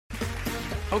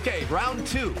Okay, round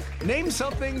two. Name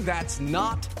something that's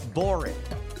not boring.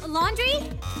 A laundry?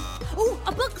 Ooh,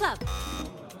 a book club.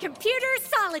 Computer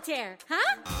solitaire,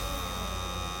 huh?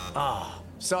 Ah,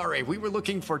 sorry, we were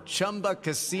looking for Chumba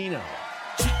Casino.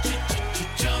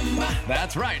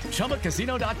 That's right,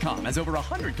 ChumbaCasino.com has over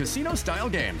 100 casino-style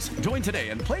games. Join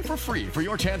today and play for free for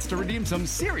your chance to redeem some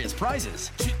serious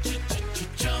prizes.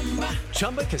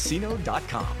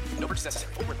 ChumbaCasino.com. No purchase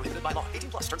necessary. Void where prohibited by law.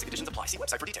 18+. Terms and conditions apply. See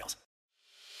website for details.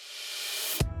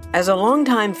 As a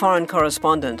longtime foreign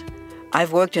correspondent,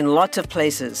 I've worked in lots of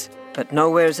places, but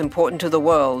nowhere as important to the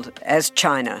world as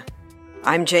China.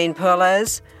 I'm Jane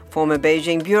Perlez, former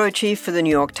Beijing bureau chief for the New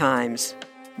York Times.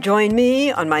 Join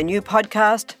me on my new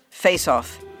podcast, Face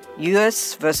Off,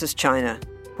 US versus China,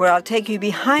 where I'll take you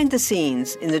behind the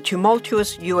scenes in the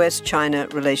tumultuous US-China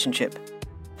relationship.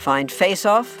 Find Face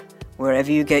Off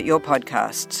wherever you get your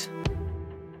podcasts.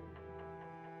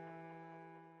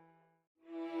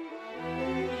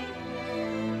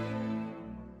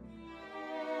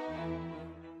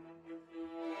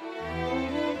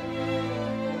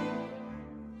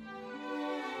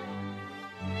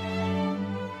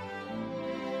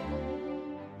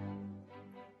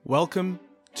 Welcome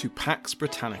to Pax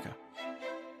Britannica.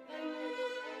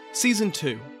 Season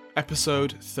 2,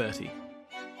 Episode 30.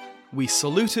 We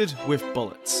saluted with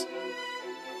bullets.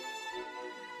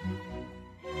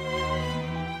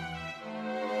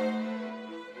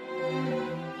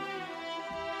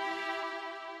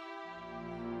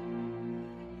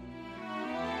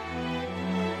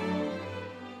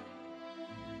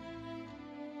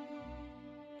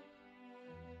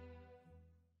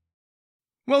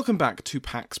 Welcome back to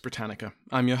Pax Britannica.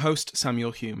 I'm your host,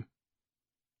 Samuel Hume.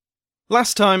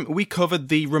 Last time, we covered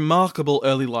the remarkable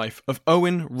early life of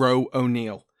Owen Roe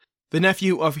O'Neill, the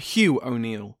nephew of Hugh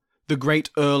O'Neill, the great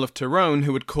Earl of Tyrone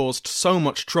who had caused so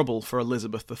much trouble for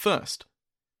Elizabeth I.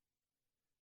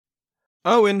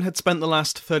 Owen had spent the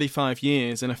last 35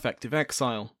 years in effective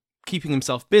exile, keeping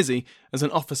himself busy as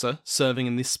an officer serving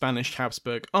in the Spanish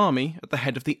Habsburg army at the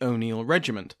head of the O'Neill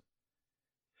Regiment.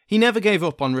 He never gave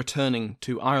up on returning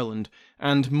to Ireland,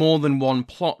 and more than one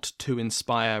plot to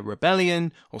inspire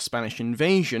rebellion or Spanish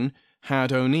invasion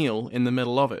had O'Neill in the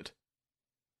middle of it.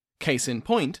 Case in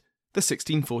point, the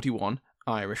 1641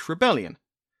 Irish Rebellion.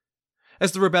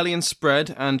 As the rebellion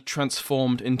spread and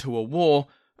transformed into a war,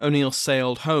 O'Neill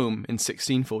sailed home in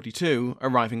 1642,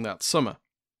 arriving that summer.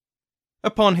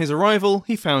 Upon his arrival,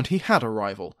 he found he had a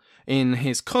rival, in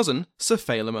his cousin Sir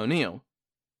Phelim O'Neill.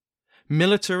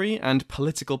 Military and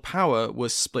political power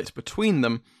was split between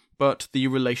them, but the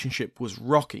relationship was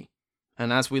rocky,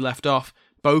 and as we left off,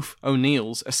 both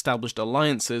O'Neills established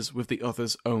alliances with the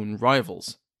other's own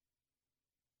rivals.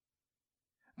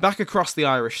 Back across the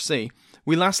Irish Sea,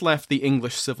 we last left the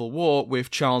English Civil War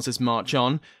with Charles's march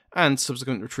on, and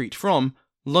subsequent retreat from,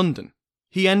 London.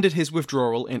 He ended his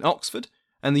withdrawal in Oxford,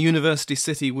 and the university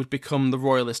city would become the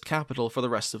royalist capital for the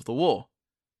rest of the war.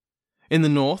 In the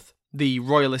north, the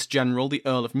royalist general, the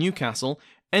Earl of Newcastle,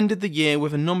 ended the year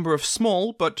with a number of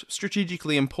small but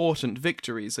strategically important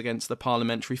victories against the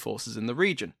parliamentary forces in the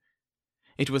region.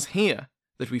 It was here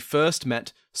that we first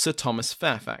met Sir Thomas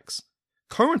Fairfax,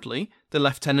 currently the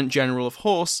Lieutenant General of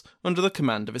Horse under the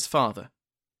command of his father.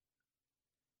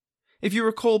 If you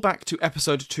recall back to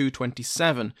episode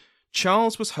 227,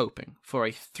 Charles was hoping for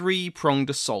a three-pronged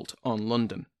assault on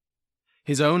London.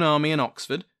 His own army in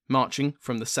Oxford, marching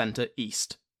from the centre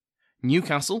east.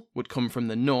 Newcastle would come from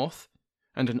the north,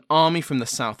 and an army from the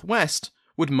southwest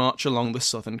would march along the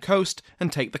southern coast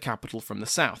and take the capital from the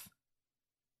south.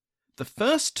 The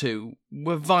first two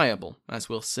were viable, as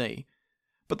we'll see,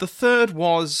 but the third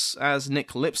was, as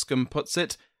Nick Lipscomb puts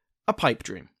it, a pipe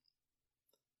dream.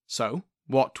 So,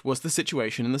 what was the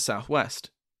situation in the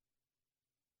southwest?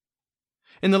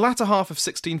 In the latter half of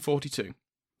 1642,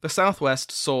 the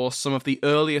southwest saw some of the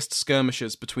earliest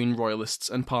skirmishes between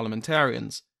royalists and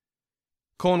parliamentarians.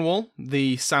 Cornwall,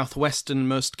 the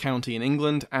southwesternmost county in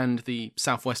England and the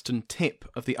southwestern tip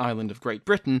of the island of Great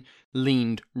Britain,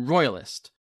 leaned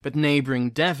royalist, but neighbouring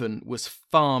Devon was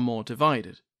far more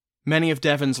divided. Many of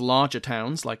Devon's larger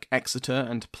towns, like Exeter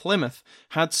and Plymouth,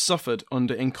 had suffered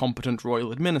under incompetent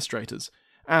royal administrators,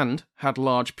 and had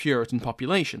large Puritan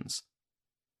populations.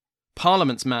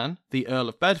 Parliament's man, the Earl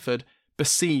of Bedford,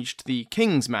 besieged the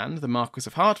King's man, the Marquis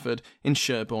of Hertford, in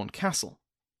Sherborne Castle.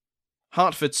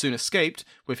 Hertford soon escaped,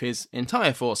 with his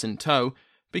entire force in tow,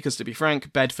 because, to be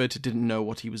frank, Bedford didn't know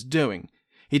what he was doing.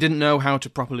 He didn't know how to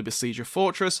properly besiege a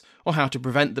fortress, or how to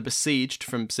prevent the besieged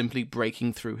from simply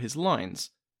breaking through his lines.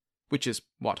 Which is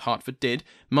what Hertford did,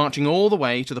 marching all the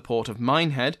way to the port of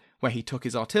Minehead, where he took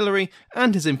his artillery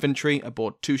and his infantry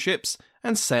aboard 2 ships,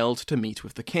 and sailed to meet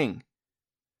with the king.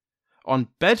 On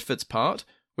Bedford's part,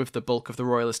 with the bulk of the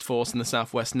royalist force in the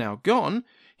southwest now gone,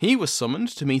 he was summoned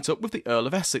to meet up with the Earl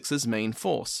of Essex's main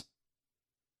force.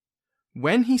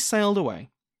 When he sailed away,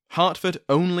 Hertford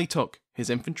only took his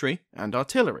infantry and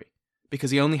artillery,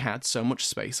 because he only had so much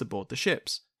space aboard the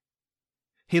ships.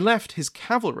 He left his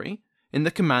cavalry in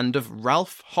the command of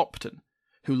Ralph Hopton,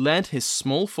 who led his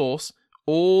small force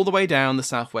all the way down the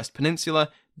southwest peninsula,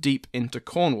 deep into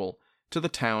Cornwall, to the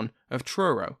town of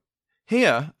Truro.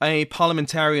 Here, a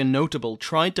parliamentarian notable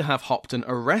tried to have Hopton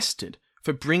arrested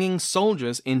for bringing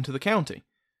soldiers into the county,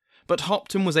 but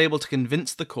Hopton was able to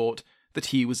convince the court that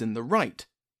he was in the right.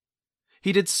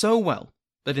 He did so well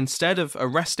that instead of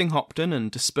arresting Hopton and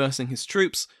dispersing his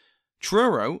troops,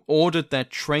 Truro ordered their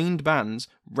trained bands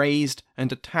raised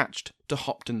and attached to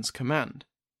Hopton's command.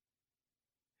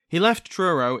 He left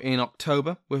Truro in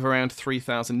October with around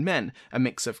 3,000 men, a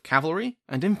mix of cavalry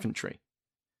and infantry.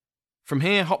 From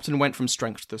here, Hopton went from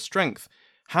strength to strength.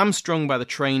 Hamstrung by the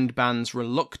trained band's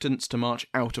reluctance to march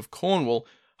out of Cornwall,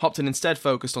 Hopton instead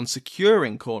focused on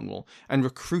securing Cornwall and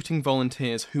recruiting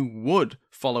volunteers who would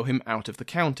follow him out of the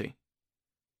county.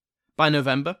 By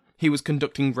November, he was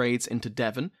conducting raids into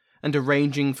Devon and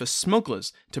arranging for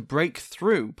smugglers to break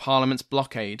through Parliament's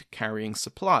blockade carrying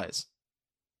supplies.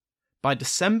 By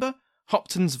December,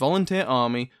 Hopton's volunteer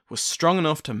army was strong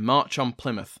enough to march on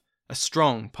Plymouth, a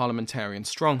strong parliamentarian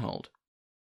stronghold.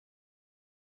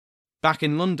 Back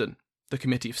in London, the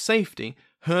Committee of Safety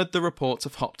heard the reports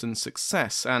of Hopton's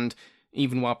success and,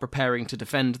 even while preparing to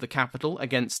defend the capital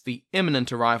against the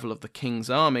imminent arrival of the King's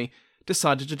army,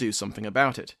 decided to do something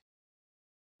about it.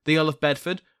 The Earl of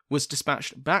Bedford was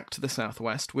dispatched back to the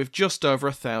southwest with just over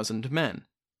 1,000 men.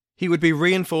 He would be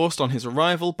reinforced on his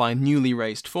arrival by newly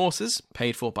raised forces,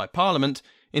 paid for by Parliament,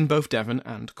 in both Devon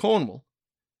and Cornwall.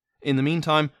 In the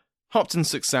meantime, Hopton's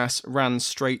success ran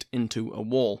straight into a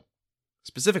wall,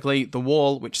 specifically the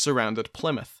wall which surrounded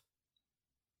Plymouth.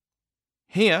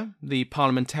 Here, the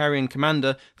parliamentarian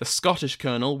commander, the Scottish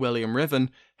colonel William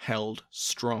Riven, held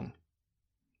strong.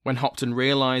 When Hopton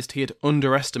realised he had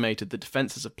underestimated the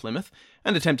defences of Plymouth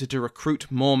and attempted to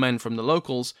recruit more men from the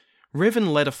locals,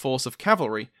 Riven led a force of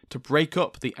cavalry to break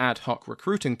up the ad hoc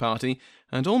recruiting party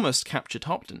and almost captured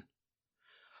Hopton.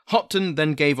 Hopton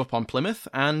then gave up on Plymouth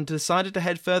and decided to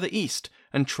head further east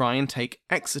and try and take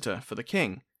Exeter for the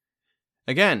king.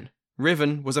 Again,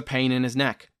 Riven was a pain in his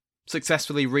neck,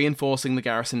 successfully reinforcing the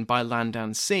garrison by land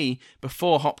and sea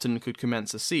before Hopton could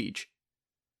commence a siege.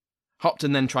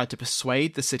 Hopton then tried to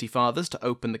persuade the city fathers to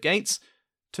open the gates,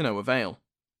 to no avail.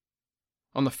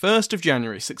 On the 1st of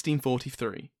January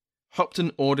 1643,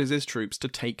 Hopton orders his troops to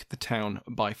take the town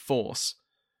by force.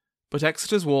 But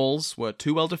Exeter's walls were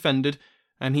too well defended,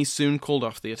 and he soon called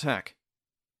off the attack.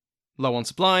 Low on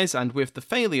supplies, and with the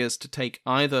failures to take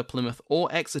either Plymouth or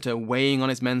Exeter weighing on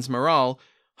his men's morale,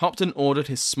 Hopton ordered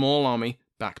his small army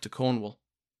back to Cornwall.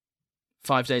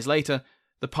 5 days later,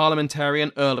 the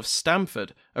parliamentarian Earl of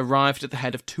Stamford arrived at the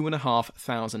head of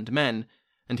 2,500 men,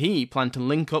 and he planned to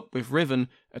link up with Riven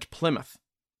at Plymouth.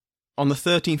 On the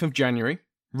 13th of January,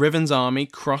 Riven's army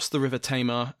crossed the River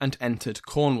Tamar and entered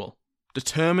Cornwall,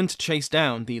 determined to chase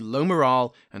down the low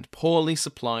morale and poorly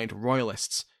supplied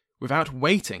royalists, without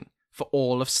waiting for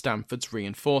all of Stamford's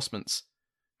reinforcements,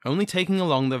 only taking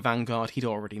along the vanguard he'd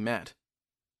already met.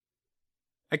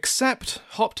 Except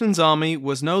Hopton's army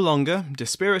was no longer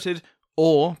dispirited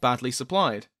or badly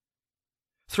supplied.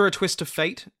 Through a twist of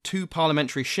fate, 2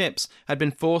 parliamentary ships had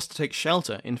been forced to take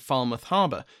shelter in Falmouth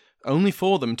Harbour, only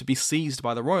for them to be seized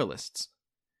by the royalists.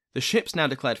 The ships now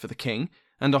declared for the king,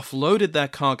 and offloaded their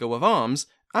cargo of arms,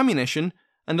 ammunition,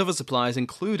 and other supplies,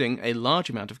 including a large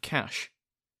amount of cash.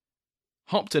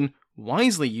 Hopton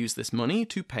wisely used this money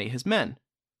to pay his men.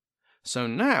 So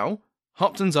now,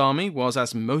 Hopton's army was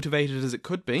as motivated as it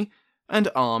could be, and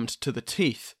armed to the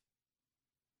teeth.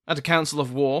 At a council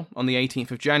of war on the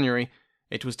 18th of January,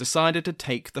 it was decided to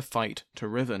take the fight to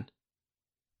Riven.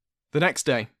 The next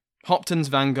day, Hopton's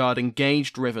vanguard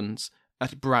engaged Riven's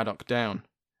at Braddock Down,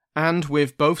 and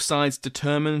with both sides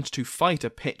determined to fight a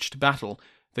pitched battle,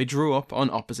 they drew up on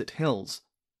opposite hills.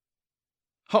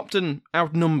 Hopton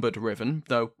outnumbered Riven,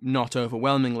 though not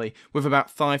overwhelmingly, with about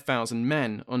 5,000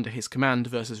 men under his command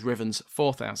versus Riven's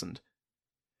 4,000.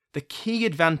 The key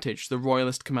advantage the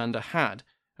royalist commander had,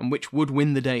 and which would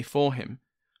win the day for him,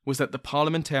 was that the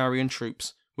parliamentarian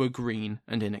troops were green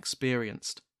and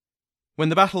inexperienced. When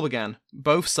the battle began,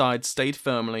 both sides stayed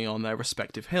firmly on their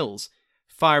respective hills,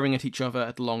 firing at each other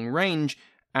at long range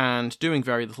and doing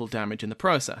very little damage in the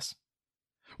process.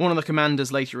 One of the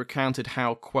commanders later recounted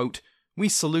how, quote, "we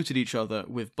saluted each other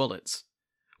with bullets,"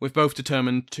 with both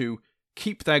determined to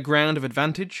keep their ground of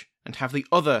advantage, and have the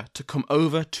other to come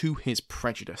over to his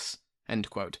prejudice." End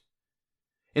quote.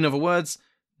 In other words,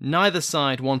 neither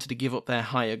side wanted to give up their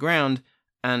higher ground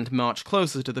and march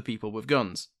closer to the people with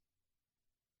guns.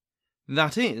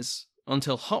 That is,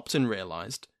 until Hopton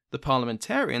realised the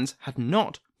parliamentarians had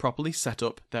not properly set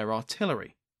up their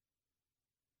artillery.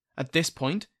 At this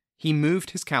point, he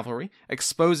moved his cavalry,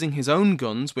 exposing his own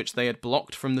guns which they had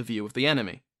blocked from the view of the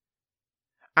enemy.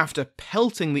 After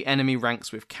pelting the enemy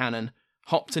ranks with cannon,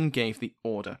 Hopton gave the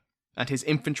order, and his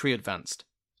infantry advanced.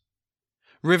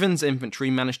 Riven's infantry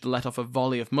managed to let off a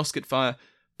volley of musket fire,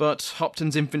 but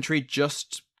Hopton's infantry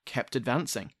just kept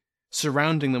advancing,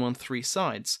 surrounding them on three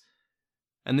sides,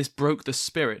 and this broke the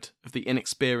spirit of the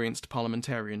inexperienced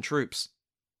parliamentarian troops.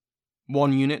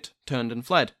 One unit turned and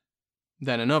fled,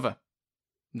 then another.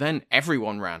 Then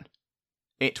everyone ran.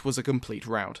 It was a complete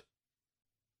rout.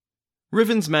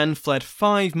 Riven's men fled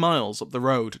 5 miles up the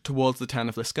road towards the town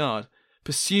of Liskeard,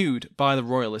 pursued by the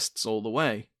Royalists all the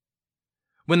way.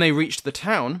 When they reached the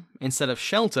town, instead of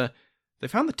shelter, they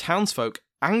found the townsfolk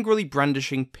angrily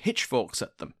brandishing pitchforks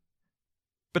at them.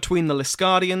 Between the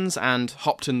Liskeardians and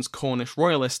Hopton's Cornish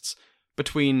Royalists,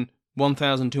 between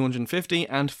 1,250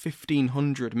 and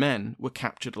 1,500 men were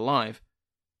captured alive.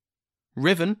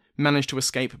 Riven managed to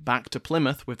escape back to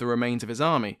Plymouth with the remains of his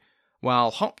army, while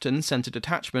Hopton sent a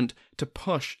detachment to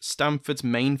push Stamford's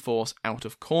main force out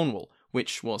of Cornwall,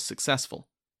 which was successful.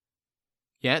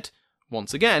 Yet,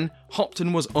 once again,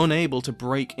 Hopton was unable to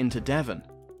break into Devon.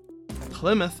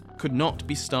 Plymouth could not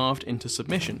be starved into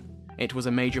submission. It was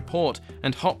a major port,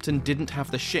 and Hopton didn't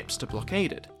have the ships to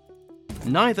blockade it.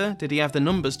 Neither did he have the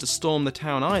numbers to storm the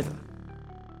town either.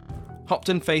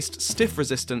 Hopton faced stiff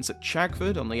resistance at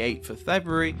Chagford on the 8th of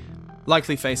February,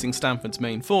 likely facing Stamford's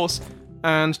main force,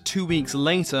 and 2 weeks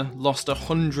later lost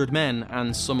 100 men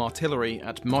and some artillery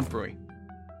at Modbury.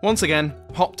 Once again,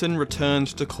 Hopton returned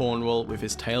to Cornwall with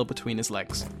his tail between his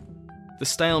legs. The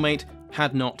stalemate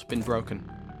had not been broken.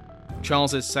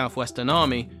 Charles's southwestern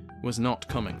army was not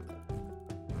coming.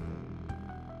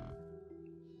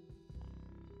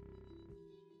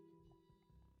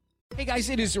 Hey guys,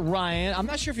 it is Ryan. I'm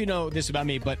not sure if you know this about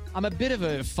me, but I'm a bit of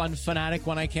a fun fanatic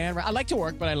when I can. I like to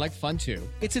work, but I like fun too.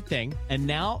 It's a thing. And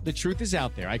now the truth is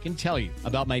out there. I can tell you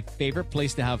about my favorite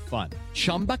place to have fun.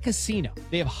 Chumba Casino.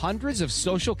 They have hundreds of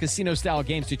social casino style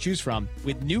games to choose from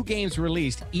with new games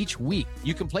released each week.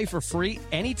 You can play for free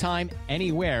anytime,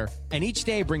 anywhere. And each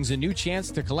day brings a new chance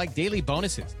to collect daily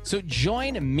bonuses. So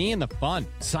join me in the fun.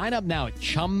 Sign up now at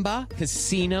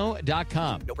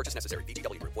ChumbaCasino.com. No purchase necessary.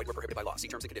 VGW Group. Void where prohibited by law. See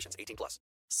terms and conditions. 18+.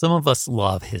 Some of us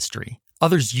love history.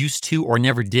 Others used to or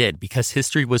never did because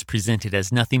history was presented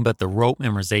as nothing but the rote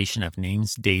memorization of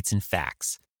names, dates, and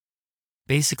facts.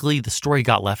 Basically, the story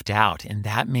got left out, and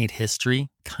that made history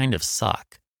kind of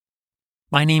suck.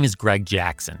 My name is Greg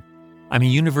Jackson. I'm a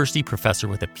university professor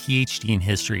with a PhD in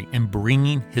history, and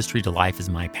bringing history to life is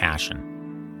my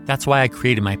passion. That's why I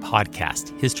created my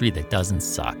podcast, History That Doesn't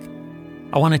Suck.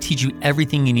 I want to teach you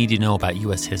everything you need to know about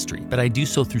U.S. history, but I do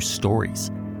so through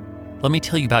stories. Let me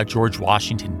tell you about George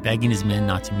Washington begging his men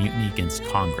not to mutiny against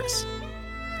Congress,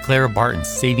 Clara Barton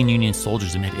saving Union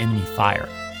soldiers amid enemy fire,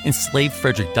 enslaved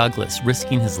Frederick Douglass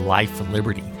risking his life for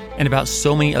liberty, and about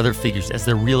so many other figures as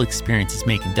their real experiences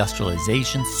make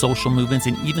industrialization, social movements,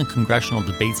 and even congressional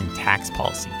debates and tax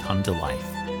policy come to life.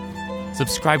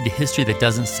 Subscribe to History That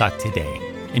Doesn't Suck today,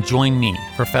 and join me,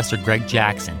 Professor Greg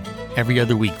Jackson, every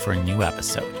other week for a new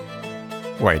episode,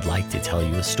 where I'd like to tell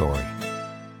you a story.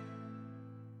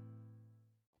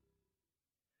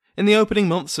 In the opening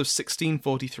months of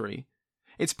 1643,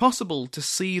 it's possible to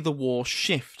see the war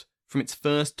shift from its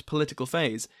first political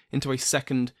phase into a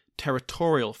second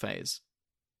territorial phase.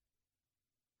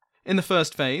 In the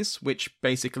first phase, which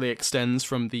basically extends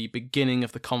from the beginning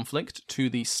of the conflict to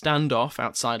the standoff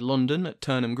outside London at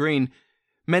Turnham Green,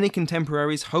 many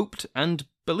contemporaries hoped and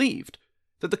believed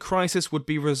that the crisis would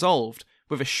be resolved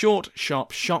with a short,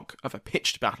 sharp shock of a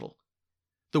pitched battle.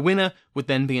 The winner would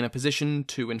then be in a position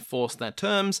to enforce their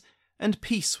terms, and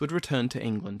peace would return to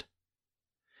England.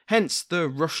 Hence the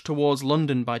rush towards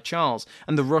London by Charles,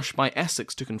 and the rush by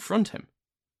Essex to confront him.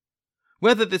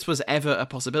 Whether this was ever a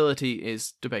possibility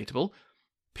is debatable.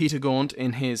 Peter Gaunt,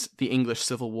 in his The English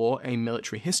Civil War, A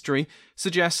Military History,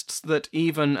 suggests that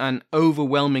even an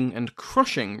overwhelming and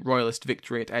crushing Royalist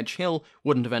victory at Edge Hill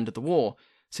wouldn't have ended the war,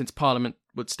 since Parliament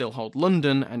would still hold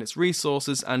London and its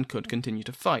resources and could continue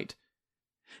to fight.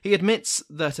 He admits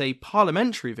that a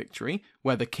parliamentary victory,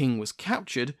 where the king was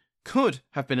captured, could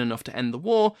have been enough to end the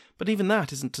war, but even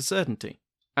that isn't a certainty.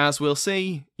 As we'll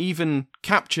see, even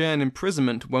capture and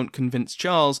imprisonment won't convince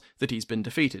Charles that he's been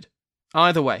defeated.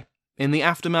 Either way, In the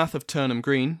aftermath of Turnham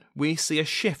Green, we see a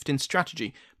shift in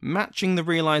strategy, matching the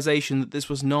realisation that this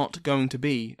was not going to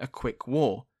be a quick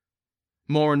war.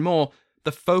 More and more,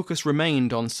 the focus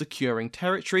remained on securing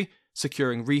territory,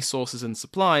 securing resources and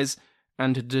supplies,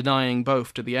 and denying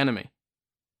both to the enemy.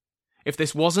 If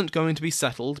this wasn't going to be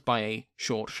settled by a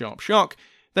short, sharp shock,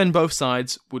 then both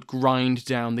sides would grind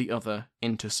down the other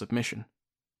into submission.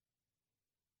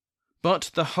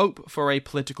 But the hope for a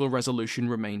political resolution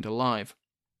remained alive.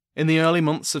 In the early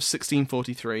months of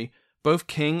 1643, both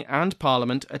king and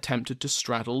parliament attempted to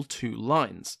straddle two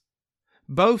lines.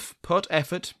 Both put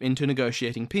effort into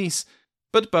negotiating peace,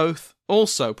 but both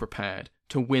also prepared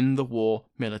to win the war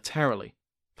militarily.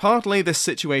 Partly this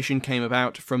situation came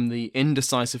about from the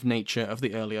indecisive nature of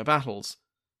the earlier battles.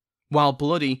 While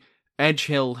bloody,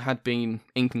 Edgehill had been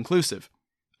inconclusive,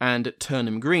 and at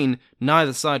Turnham Green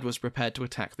neither side was prepared to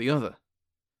attack the other.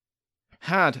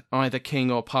 Had either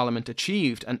king or parliament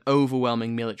achieved an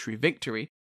overwhelming military victory,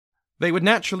 they would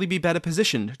naturally be better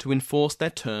positioned to enforce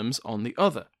their terms on the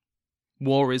other.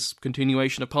 War is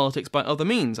continuation of politics by other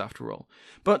means, after all,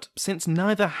 but since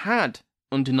neither had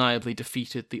undeniably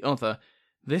defeated the other,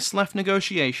 this left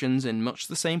negotiations in much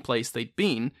the same place they'd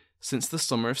been since the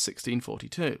summer of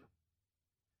 1642.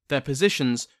 Their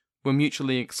positions were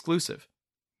mutually exclusive,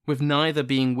 with neither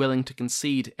being willing to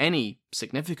concede any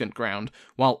significant ground,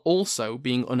 while also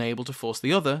being unable to force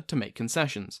the other to make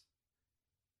concessions.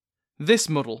 This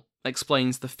muddle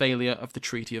explains the failure of the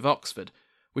Treaty of Oxford,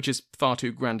 which is far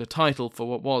too grand a title for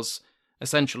what was,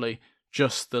 essentially,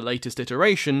 just the latest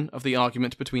iteration of the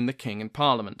argument between the king and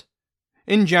parliament.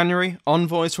 In January,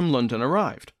 envoys from London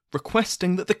arrived,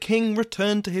 requesting that the king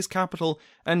return to his capital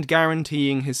and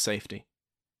guaranteeing his safety.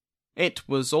 It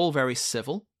was all very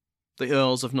civil. The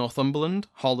Earls of Northumberland,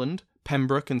 Holland,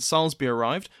 Pembroke and Salisbury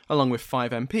arrived, along with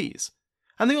 5 MPs,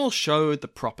 and they all showed the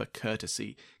proper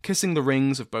courtesy, kissing the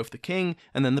rings of both the king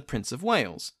and then the Prince of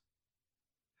Wales.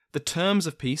 The terms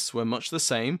of peace were much the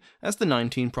same as the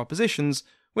 19 propositions,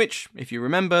 which, if you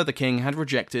remember, the king had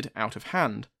rejected out of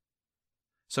hand.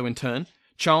 So in turn,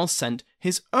 Charles sent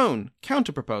his own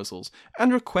counter-proposals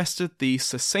and requested the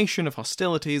cessation of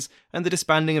hostilities and the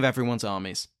disbanding of everyone's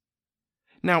armies.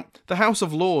 Now, the House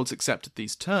of Lords accepted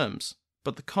these terms,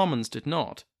 but the Commons did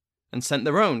not, and sent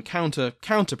their own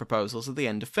counter-proposals at the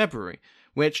end of February,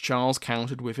 which Charles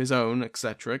countered with his own,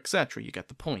 etc., etc., you get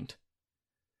the point.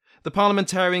 The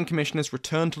Parliamentarian Commissioners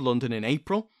returned to London in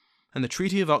April, and the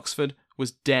Treaty of Oxford was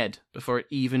dead before it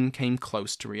even came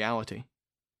close to reality.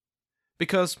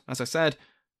 Because, as I said,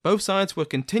 both sides were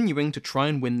continuing to try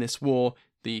and win this war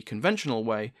the conventional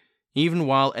way, even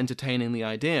while entertaining the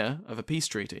idea of a peace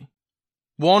treaty.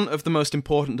 One of the most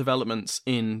important developments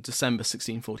in December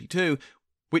 1642,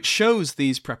 which shows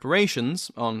these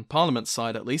preparations, on Parliament's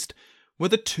side at least, were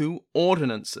the 2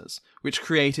 ordinances, which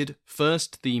created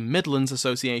first the Midlands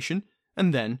Association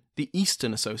and then the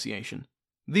Eastern Association.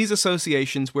 These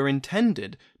associations were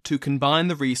intended to combine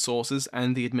the resources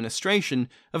and the administration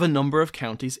of a number of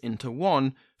counties into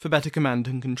one for better command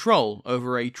and control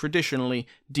over a traditionally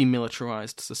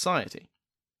demilitarised society.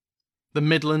 The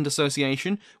Midland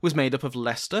Association was made up of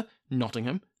Leicester,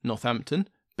 Nottingham, Northampton,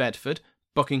 Bedford,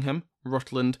 Buckingham,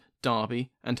 Rutland,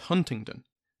 Derby, and Huntingdon.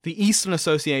 The Eastern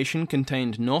Association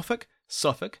contained Norfolk,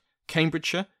 Suffolk,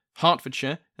 Cambridgeshire,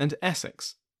 Hertfordshire, and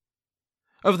Essex.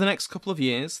 Over the next couple of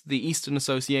years, the Eastern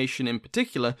Association in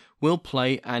particular will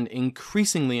play an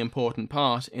increasingly important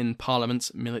part in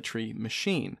Parliament's military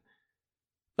machine.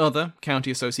 Other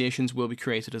county associations will be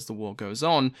created as the war goes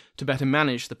on to better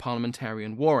manage the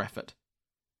parliamentarian war effort.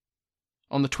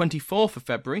 On the 24th of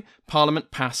February,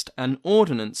 Parliament passed an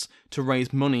ordinance to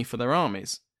raise money for their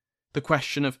armies. The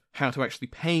question of how to actually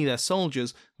pay their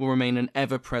soldiers will remain an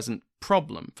ever-present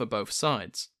problem for both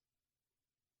sides.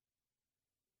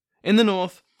 In the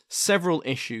north, several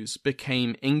issues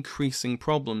became increasing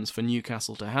problems for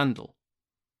Newcastle to handle.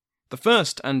 The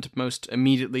first and most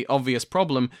immediately obvious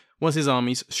problem was his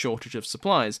army's shortage of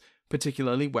supplies,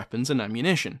 particularly weapons and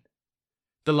ammunition.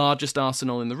 The largest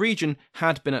arsenal in the region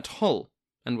had been at Hull,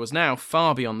 and was now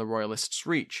far beyond the Royalists'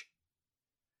 reach.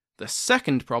 The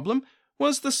second problem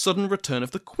was the sudden return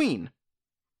of the Queen.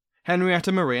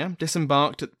 Henrietta Maria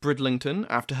disembarked at Bridlington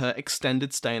after her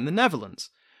extended stay in the Netherlands,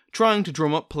 trying to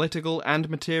drum up political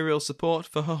and material support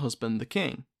for her husband the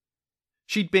King.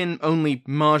 She'd been only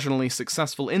marginally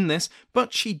successful in this,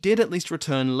 but she did at least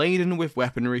return laden with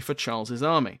weaponry for Charles's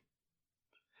army.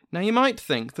 Now you might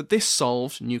think that this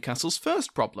solved Newcastle's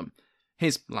first problem,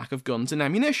 his lack of guns and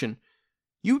ammunition.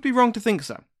 You would be wrong to think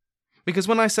so, because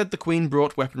when I said the Queen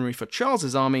brought weaponry for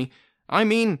Charles's army, I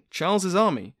mean Charles's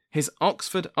army, his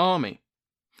Oxford army.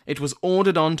 It was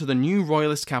ordered on to the new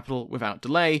royalist capital without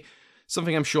delay,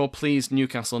 something I'm sure pleased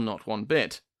Newcastle not one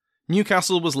bit.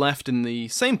 Newcastle was left in the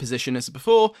same position as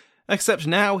before, except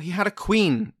now he had a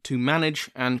queen to manage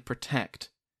and protect.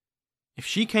 If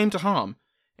she came to harm,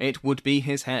 it would be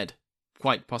his head,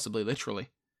 quite possibly literally.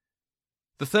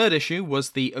 The third issue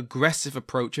was the aggressive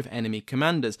approach of enemy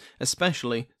commanders,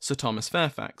 especially Sir Thomas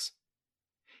Fairfax.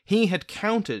 He had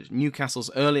countered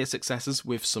Newcastle's earlier successes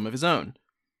with some of his own.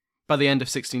 By the end of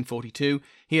 1642,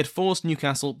 he had forced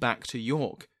Newcastle back to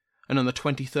York, and on the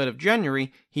 23rd of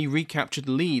January, he recaptured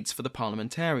Leeds for the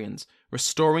Parliamentarians,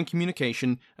 restoring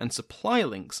communication and supply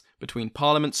links between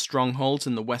Parliament's strongholds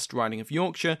in the West Riding of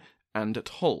Yorkshire and at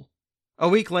Hull. A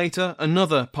week later,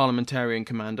 another Parliamentarian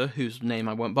commander, whose name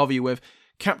I won't bother you with,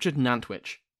 captured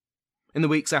Nantwich. In the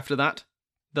weeks after that,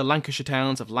 the Lancashire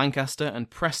towns of Lancaster and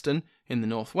Preston in the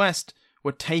northwest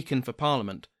were taken for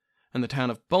Parliament, and the town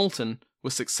of Bolton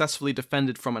was successfully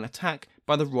defended from an attack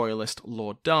by the royalist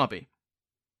Lord Derby.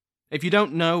 If you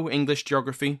don't know English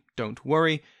geography, don't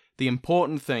worry. The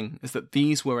important thing is that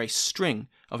these were a string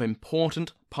of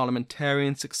important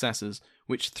parliamentarian successes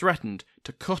which threatened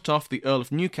to cut off the Earl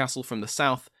of Newcastle from the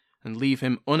south and leave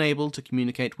him unable to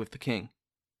communicate with the king.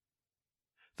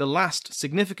 The last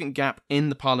significant gap in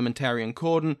the parliamentarian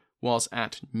cordon was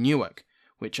at Newark,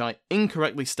 which I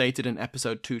incorrectly stated in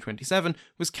episode 227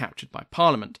 was captured by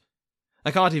Parliament. I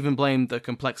can't even blame the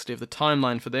complexity of the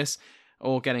timeline for this,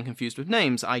 or getting confused with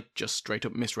names. I just straight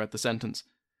up misread the sentence.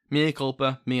 Mea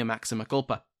culpa, mea maxima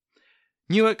culpa.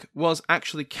 Newark was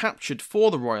actually captured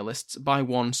for the Royalists by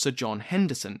one Sir John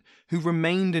Henderson, who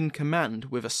remained in command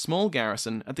with a small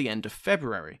garrison at the end of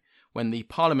February, when the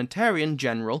Parliamentarian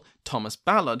General Thomas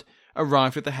Ballard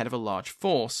arrived at the head of a large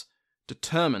force,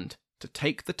 determined to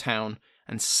take the town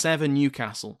and sever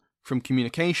Newcastle from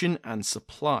communication and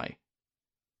supply.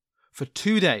 For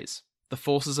 2 days, the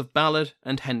forces of Ballard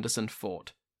and Henderson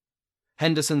fought.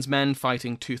 Henderson's men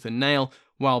fighting tooth and nail,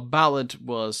 while Ballard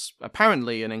was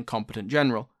apparently an incompetent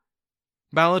general.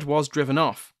 Ballard was driven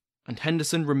off, and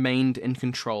Henderson remained in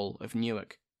control of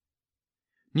Newark.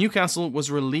 Newcastle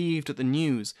was relieved at the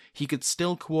news he could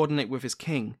still coordinate with his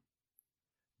king.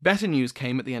 Better news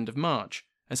came at the end of March,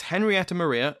 as Henrietta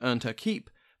Maria earned her keep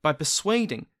by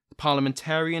persuading the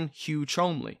parliamentarian Hugh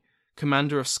Cholmondeley,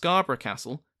 commander of Scarborough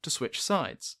Castle, to switch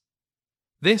sides.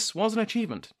 This was an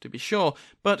achievement, to be sure,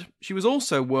 but she was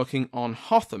also working on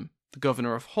Hotham, the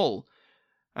governor of Hull,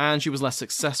 and she was less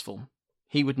successful.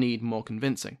 He would need more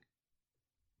convincing.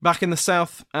 Back in the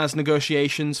south, as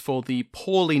negotiations for the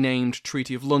poorly named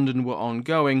Treaty of London were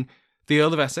ongoing, the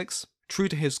Earl of Essex, true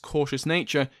to his cautious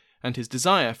nature and his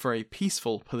desire for a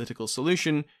peaceful political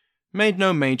solution, made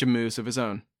no major moves of his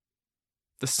own.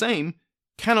 The same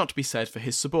cannot be said for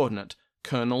his subordinate,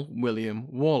 Colonel William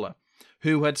Waller,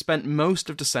 who had spent most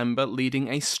of December leading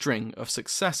a string of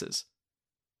successes.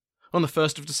 On the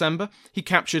 1st of December, he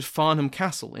captured Farnham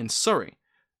Castle in Surrey,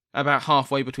 about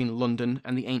halfway between London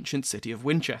and the ancient city of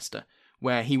Winchester,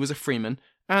 where he was a freeman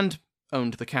and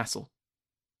owned the castle.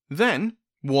 Then,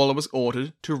 Waller was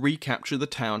ordered to recapture the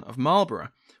town of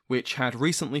Marlborough, which had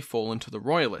recently fallen to the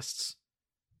Royalists.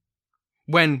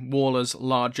 When Waller's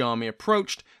large army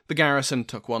approached, the garrison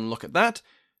took one look at that,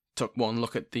 took one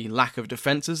look at the lack of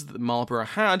defences that Marlborough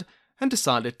had, and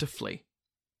decided to flee.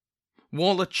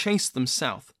 Waller chased them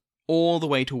south, all the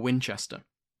way to Winchester.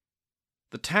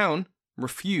 The town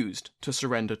refused to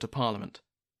surrender to Parliament.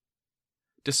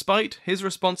 Despite his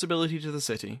responsibility to the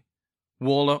city,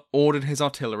 Waller ordered his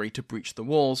artillery to breach the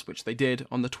walls, which they did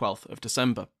on the 12th of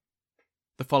December.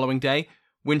 The following day,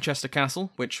 Winchester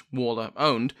Castle, which Waller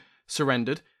owned,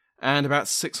 surrendered, and about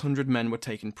 600 men were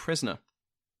taken prisoner.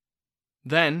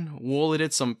 Then, Waller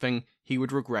did something he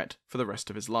would regret for the rest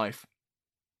of his life.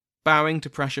 Bowing to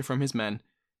pressure from his men,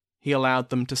 he allowed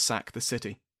them to sack the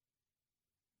city.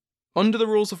 Under the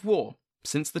rules of war,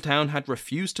 since the town had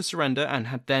refused to surrender and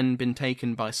had then been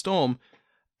taken by storm,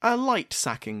 a light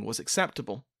sacking was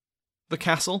acceptable. The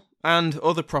castle, and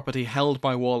other property held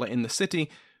by Waller in the city,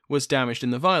 was damaged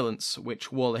in the violence,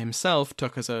 which Waller himself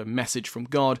took as a message from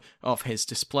God of his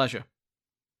displeasure.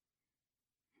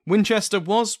 Winchester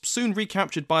was soon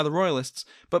recaptured by the Royalists,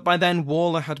 but by then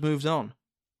Waller had moved on.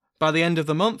 By the end of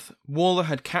the month, Waller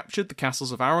had captured the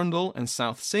castles of Arundel and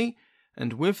Southsea,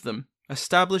 and with them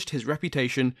established his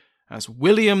reputation as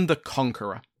William the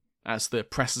Conqueror, as the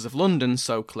presses of London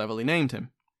so cleverly named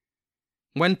him.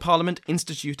 When Parliament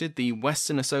instituted the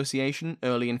Western Association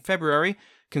early in February,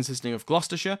 consisting of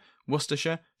Gloucestershire,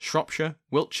 Worcestershire, Shropshire,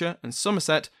 Wiltshire, and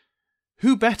Somerset,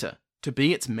 who better to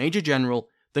be its Major General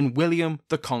than William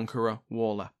the Conqueror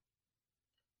Waller?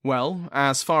 Well,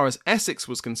 as far as Essex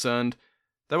was concerned,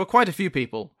 there were quite a few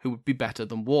people who would be better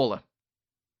than Waller.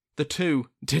 The two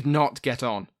did not get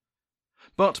on.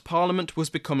 But Parliament was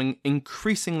becoming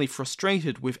increasingly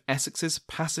frustrated with Essex's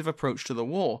passive approach to the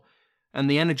war, and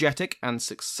the energetic and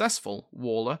successful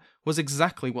Waller was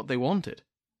exactly what they wanted.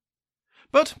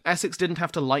 But Essex didn't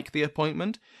have to like the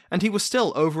appointment, and he was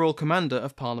still overall commander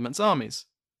of Parliament's armies.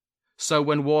 So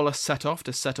when Waller set off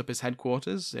to set up his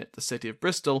headquarters at the city of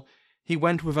Bristol, he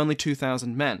went with only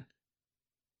 2,000 men.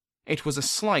 It was a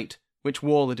slight which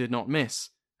Waller did not miss,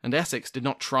 and Essex did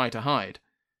not try to hide,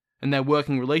 and their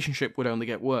working relationship would only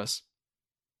get worse.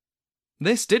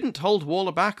 This didn't hold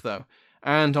Waller back, though,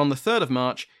 and on the 3rd of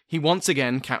March, he once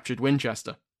again captured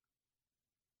Winchester.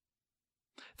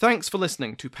 Thanks for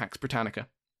listening to Pax Britannica.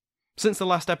 Since the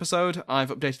last episode,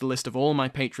 I've updated a list of all my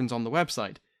patrons on the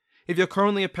website. If you're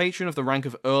currently a patron of the rank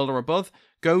of Earl or above,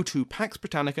 go to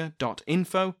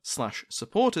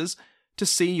paxbritannica.info/supporters to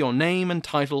see your name and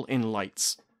title in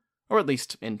lights, or at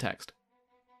least in text.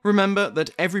 Remember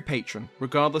that every patron,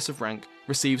 regardless of rank,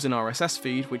 receives an RSS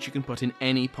feed which you can put in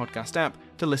any podcast app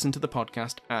to listen to the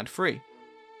podcast ad-free.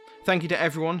 Thank you to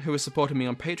everyone who has supported me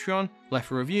on Patreon,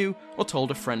 left a review, or told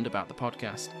a friend about the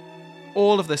podcast.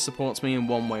 All of this supports me in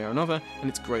one way or another, and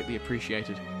it's greatly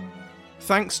appreciated.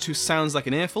 Thanks to Sounds Like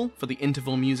an Earful for the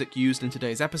interval music used in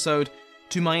today's episode,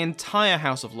 to my entire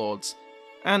House of Lords,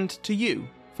 and to you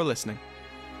for listening.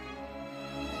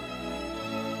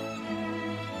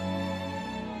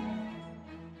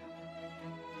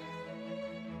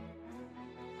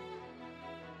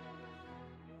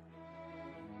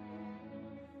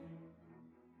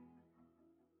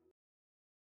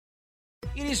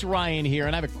 It is Ryan here,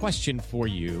 and I have a question for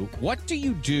you. What do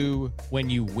you do when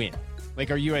you win? Like,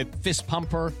 are you a fist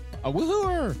pumper, a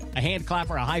woohooer, a hand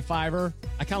clapper, a high fiver?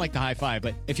 I kind of like the high five,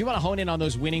 but if you want to hone in on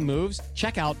those winning moves,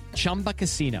 check out Chumba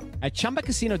Casino. At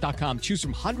ChumbaCasino.com, choose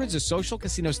from hundreds of social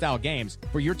casino-style games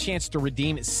for your chance to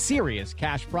redeem serious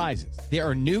cash prizes. There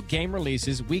are new game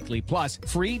releases weekly, plus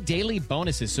free daily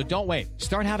bonuses, so don't wait.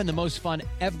 Start having the most fun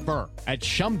ever at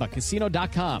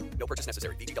ChumbaCasino.com. No purchase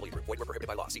necessary. VGW Group. Void where prohibited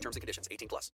by law. See terms and conditions.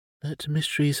 18+. Let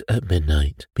Mysteries at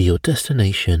Midnight be your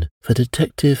destination for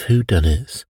detective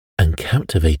whodunits and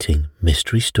captivating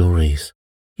mystery stories.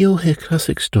 You'll hear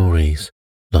classic stories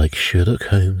like Sherlock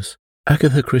Holmes,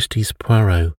 Agatha Christie's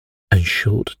Poirot, and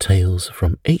short tales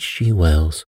from H.G.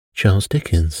 Wells, Charles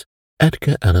Dickens,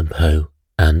 Edgar Allan Poe,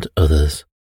 and others.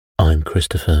 I'm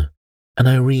Christopher, and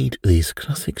I read these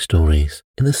classic stories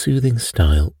in the soothing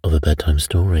style of a bedtime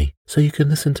story, so you can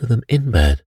listen to them in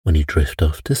bed when you drift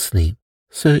off to sleep.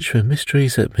 Search for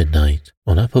Mysteries at Midnight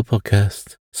on Apple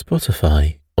Podcasts,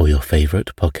 Spotify, or your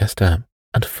favourite podcast app,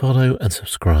 and follow and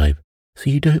subscribe so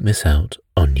you don't miss out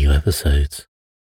on new episodes.